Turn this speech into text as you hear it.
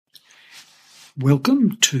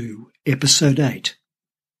Welcome to Episode 8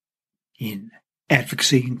 in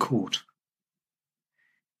Advocacy in Court.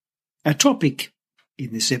 Our topic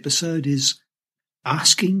in this episode is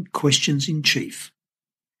asking questions in chief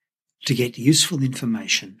to get useful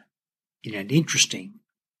information in an interesting,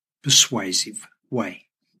 persuasive way.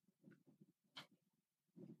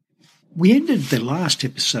 We ended the last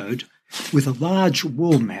episode with a large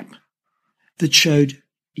wall map that showed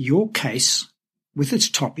your case with its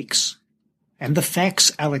topics and the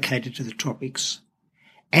facts allocated to the topics,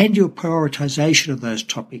 and your prioritization of those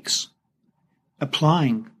topics,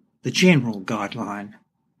 applying the general guideline,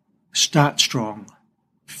 start strong,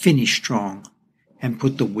 finish strong, and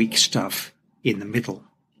put the weak stuff in the middle.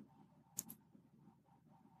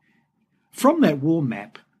 From that wall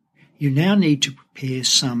map, you now need to prepare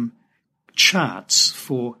some charts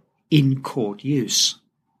for in-court use.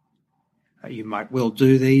 You might well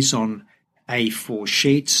do these on A4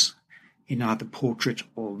 sheets, in either portrait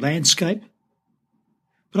or landscape,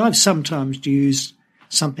 but I've sometimes used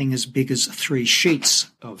something as big as 3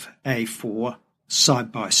 sheets of A4 side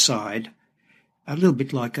by side, a little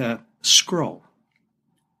bit like a scroll.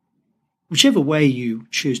 Whichever way you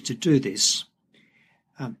choose to do this,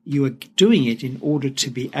 you are doing it in order to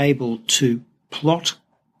be able to plot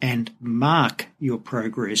and mark your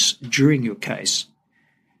progress during your case,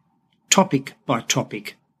 topic by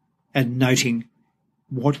topic, and noting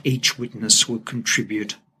what each witness will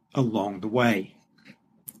contribute along the way.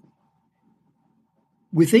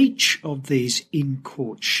 With each of these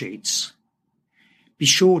in-court sheets, be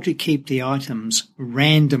sure to keep the items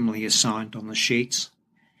randomly assigned on the sheets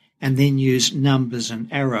and then use numbers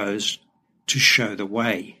and arrows to show the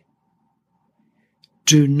way.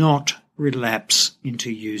 Do not relapse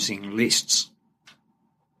into using lists.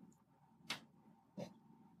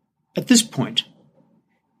 At this point,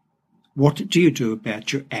 what do you do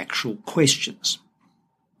about your actual questions?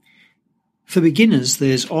 For beginners,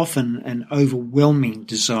 there's often an overwhelming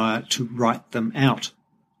desire to write them out.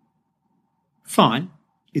 Fine,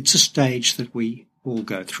 it's a stage that we all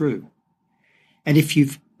go through. And if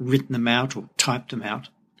you've written them out or typed them out,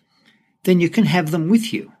 then you can have them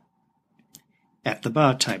with you at the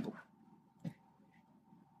bar table.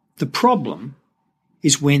 The problem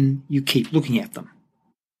is when you keep looking at them.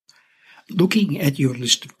 Looking at your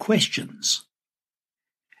list of questions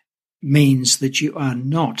means that you are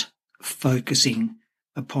not focusing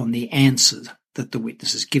upon the answer that the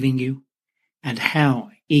witness is giving you and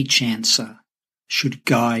how each answer should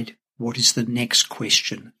guide what is the next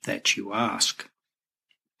question that you ask.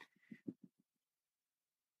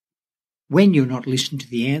 When you're not listening to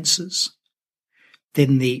the answers,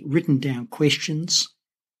 then the written down questions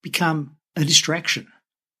become a distraction,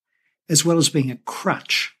 as well as being a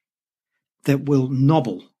crutch that will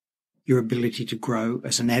nobble your ability to grow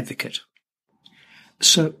as an advocate.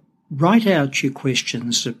 So write out your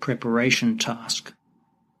questions as a preparation task,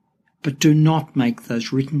 but do not make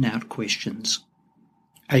those written out questions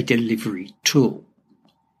a delivery tool.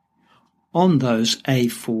 On those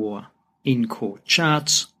A4 in-court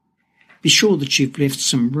charts, be sure that you've left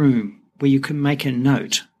some room where you can make a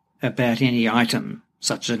note about any item,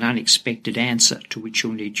 such as an unexpected answer to which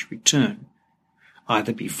you'll need to return,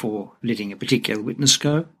 either before letting a particular witness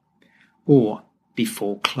go or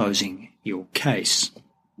before closing your case.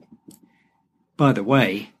 By the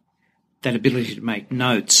way, that ability to make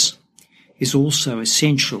notes is also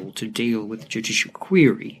essential to deal with judicial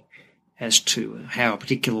query as to how a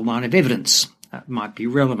particular line of evidence might be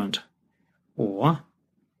relevant, or,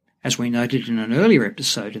 as we noted in an earlier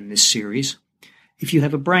episode in this series, if you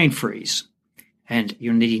have a brain freeze and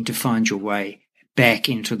you're needing to find your way back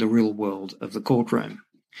into the real world of the courtroom.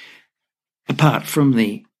 Apart from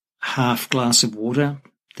the half glass of water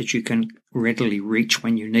that you can readily reach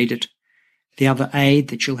when you need it, the other aid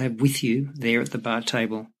that you'll have with you there at the bar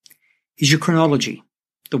table is your chronology,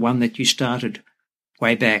 the one that you started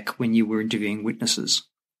way back when you were interviewing witnesses.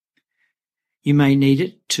 You may need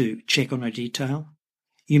it to check on a detail.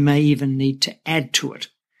 You may even need to add to it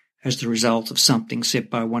as the result of something said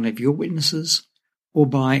by one of your witnesses or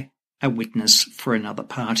by a witness for another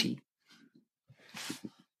party.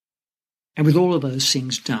 And with all of those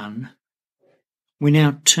things done, we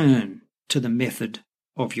now turn to the method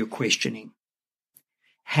of your questioning.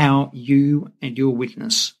 How you and your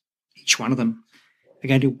witness, each one of them, are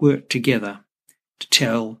going to work together to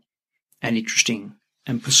tell an interesting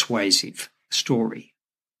and persuasive story.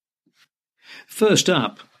 First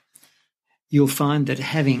up, you'll find that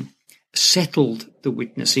having settled the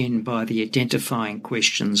witness in by the identifying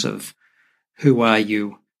questions of who are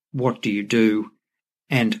you, what do you do,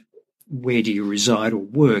 and where do you reside or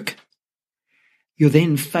work, you're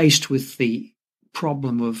then faced with the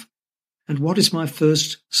problem of, and what is my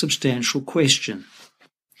first substantial question?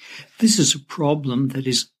 This is a problem that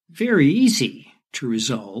is very easy to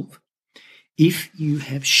resolve if you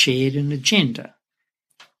have shared an agenda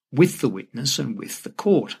with the witness and with the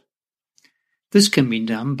court. This can be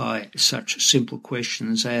done by such simple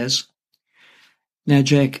questions as, now,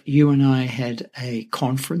 Jack, you and I had a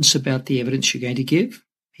conference about the evidence you're going to give.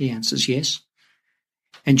 He answers yes.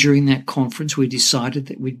 And during that conference, we decided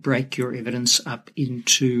that we'd break your evidence up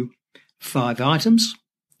into 5 items.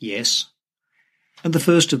 Yes. And the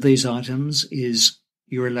first of these items is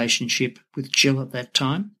your relationship with Jill at that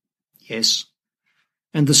time. Yes.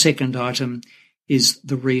 And the second item is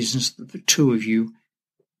the reasons that the two of you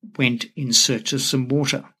went in search of some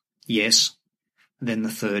water. Yes. And then the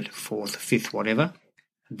third, fourth, fifth, whatever.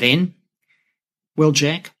 Then, well,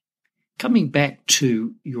 Jack, coming back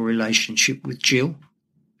to your relationship with Jill,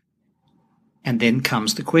 and then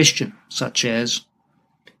comes the question, such as,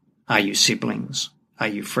 are you siblings? Are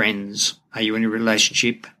you friends? Are you in a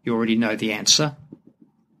relationship? You already know the answer.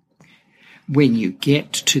 When you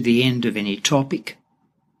get to the end of any topic,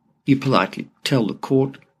 you politely tell the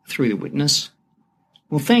court through the witness,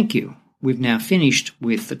 well, thank you. We've now finished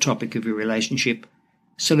with the topic of your relationship,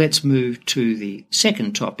 so let's move to the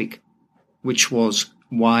second topic, which was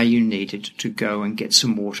why you needed to go and get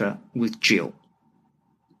some water with Jill.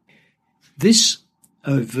 This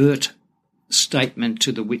overt statement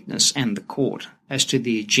to the witness and the court as to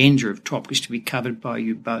the agenda of topics to be covered by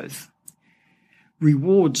you both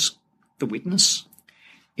rewards the witness,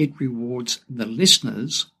 it rewards the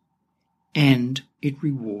listeners, and it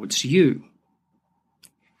rewards you.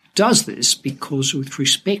 It does this because with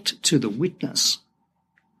respect to the witness,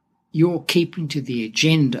 your keeping to the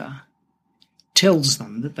agenda tells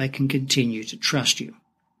them that they can continue to trust you.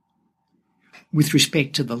 With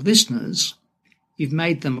respect to the listeners, you've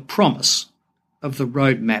made them a promise of the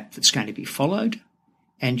roadmap that's going to be followed,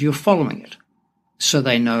 and you're following it, so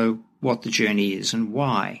they know what the journey is and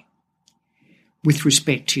why. With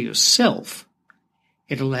respect to yourself,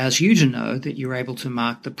 it allows you to know that you're able to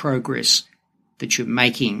mark the progress that you're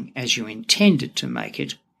making as you intended to make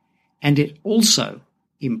it, and it also,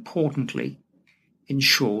 importantly,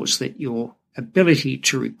 ensures that your ability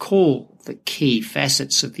to recall the key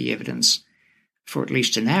facets of the evidence for at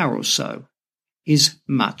least an hour or so is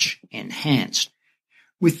much enhanced.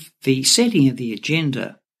 With the setting of the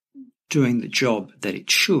agenda doing the job that it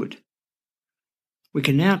should, we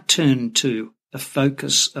can now turn to a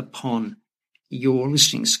focus upon your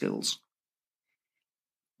listening skills.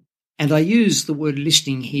 And I use the word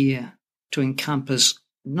listening here to encompass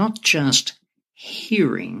not just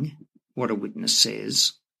hearing what a witness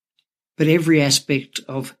says, but every aspect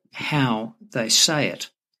of how they say it,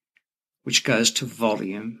 which goes to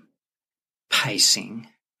volume, pacing,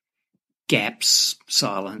 gaps,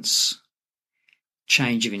 silence,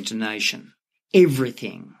 change of intonation.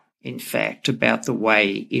 Everything, in fact, about the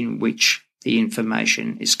way in which the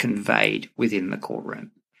information is conveyed within the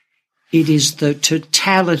courtroom. It is the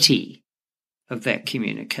totality of that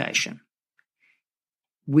communication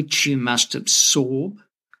which you must absorb,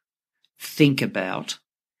 think about,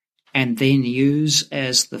 and then use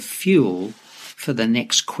as the fuel for the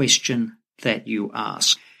next question that you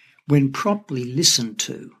ask. When properly listened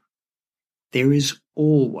to, there is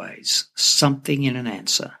always something in an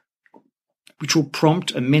answer which will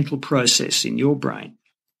prompt a mental process in your brain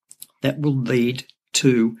that will lead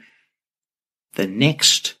to the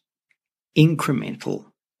next incremental,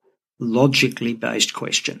 logically based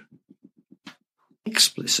question.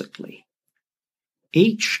 Explicitly,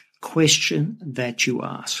 each question that you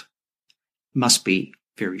ask must be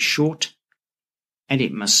very short, and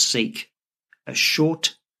it must seek a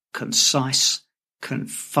short, concise,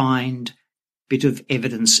 confined bit of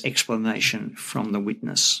evidence explanation from the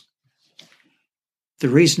witness. The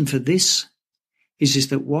reason for this is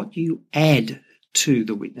that what you add to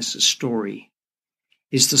the witness's story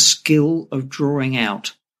is the skill of drawing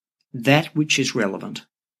out that which is relevant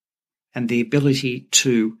and the ability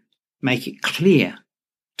to make it clear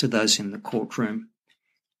to those in the courtroom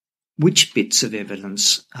which bits of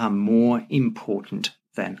evidence are more important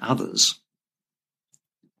than others.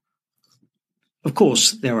 Of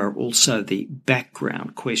course, there are also the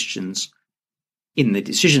background questions in the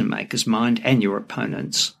decision-maker's mind and your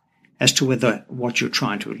opponent's as to whether what you're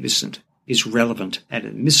trying to elicit is relevant and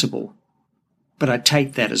admissible. But I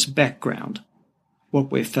take that as background. What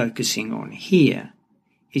we're focusing on here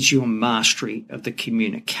is your mastery of the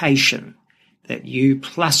communication that you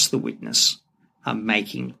plus the witness are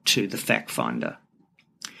making to the fact finder.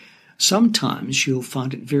 Sometimes you'll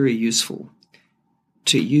find it very useful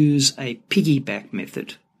to use a piggyback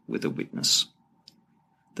method with a witness.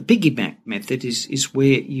 The piggyback method is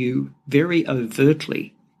where you very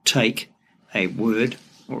overtly take a word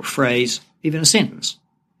or a phrase, even a sentence,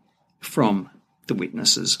 from the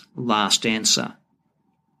witness's last answer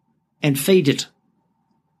and feed it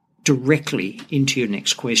directly into your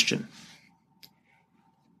next question.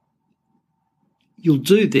 You'll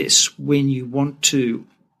do this when you want to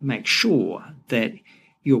make sure that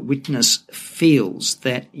your witness feels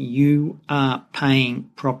that you are paying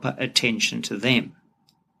proper attention to them.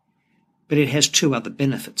 But it has two other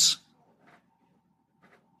benefits.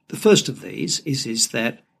 The first of these is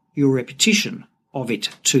that your repetition of it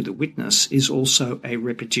to the witness is also a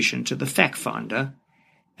repetition to the fact finder,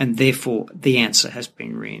 and therefore the answer has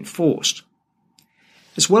been reinforced.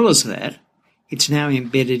 As well as that, it's now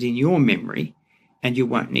embedded in your memory, and you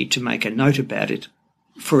won't need to make a note about it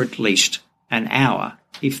for at least an hour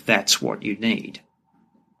if that's what you need.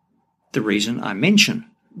 The reason I mention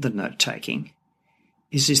the note-taking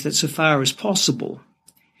is that so far as possible,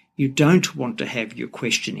 you don't want to have your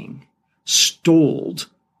questioning stalled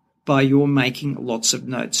by your making lots of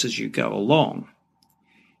notes as you go along.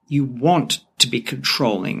 You want to be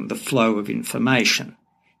controlling the flow of information,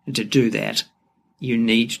 and to do that, you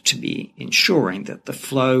need to be ensuring that the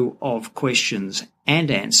flow of questions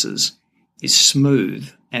and answers is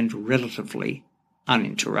smooth and relatively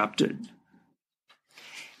uninterrupted.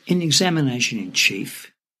 In examination in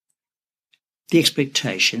chief, the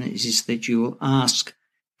expectation is that you will ask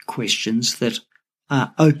questions that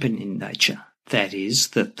are open in nature, that is,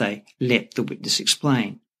 that they let the witness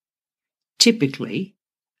explain. Typically,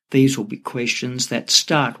 these will be questions that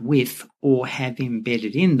start with or have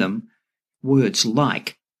embedded in them words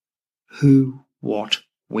like who, what,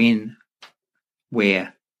 when,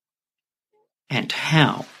 where, and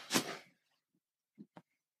how.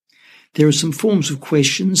 There are some forms of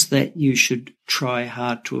questions that you should try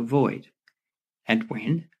hard to avoid, and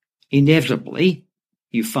when, inevitably,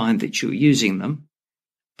 you find that you're using them,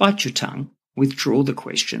 bite your tongue, withdraw the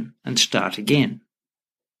question, and start again.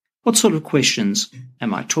 What sort of questions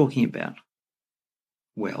am I talking about?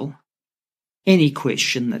 Well, any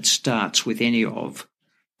question that starts with any of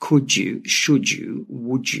could you, should you,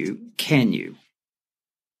 would you, can you.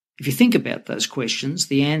 If you think about those questions,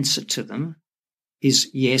 the answer to them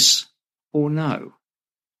is yes or no,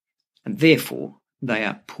 and therefore they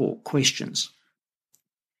are poor questions.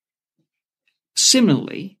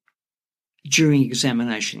 Similarly, during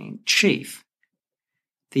examination in chief,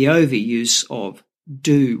 the overuse of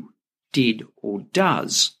do, did, or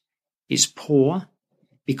does is poor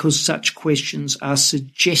because such questions are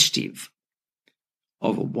suggestive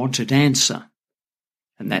of a wanted answer,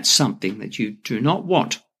 and that's something that you do not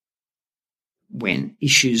want when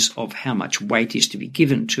issues of how much weight is to be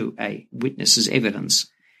given to a witness's evidence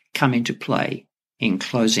come into play in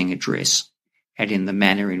closing address and in the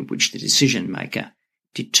manner in which the decision maker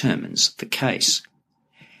determines the case.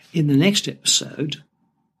 In the next episode,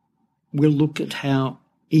 we'll look at how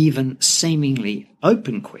even seemingly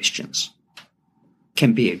open questions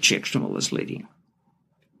can be objectionable as leading.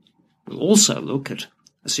 We'll also look at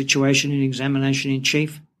a situation in examination in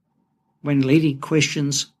chief when leading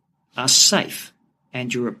questions are safe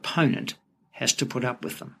and your opponent has to put up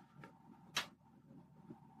with them.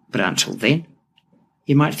 But until then,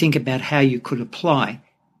 you might think about how you could apply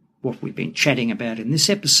what we've been chatting about in this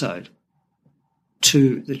episode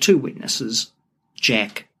to the two witnesses,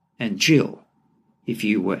 Jack and Jill, if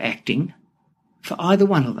you were acting for either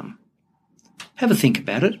one of them. Have a think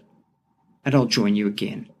about it, and I'll join you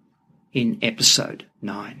again in episode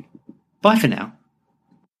 9. Bye for now.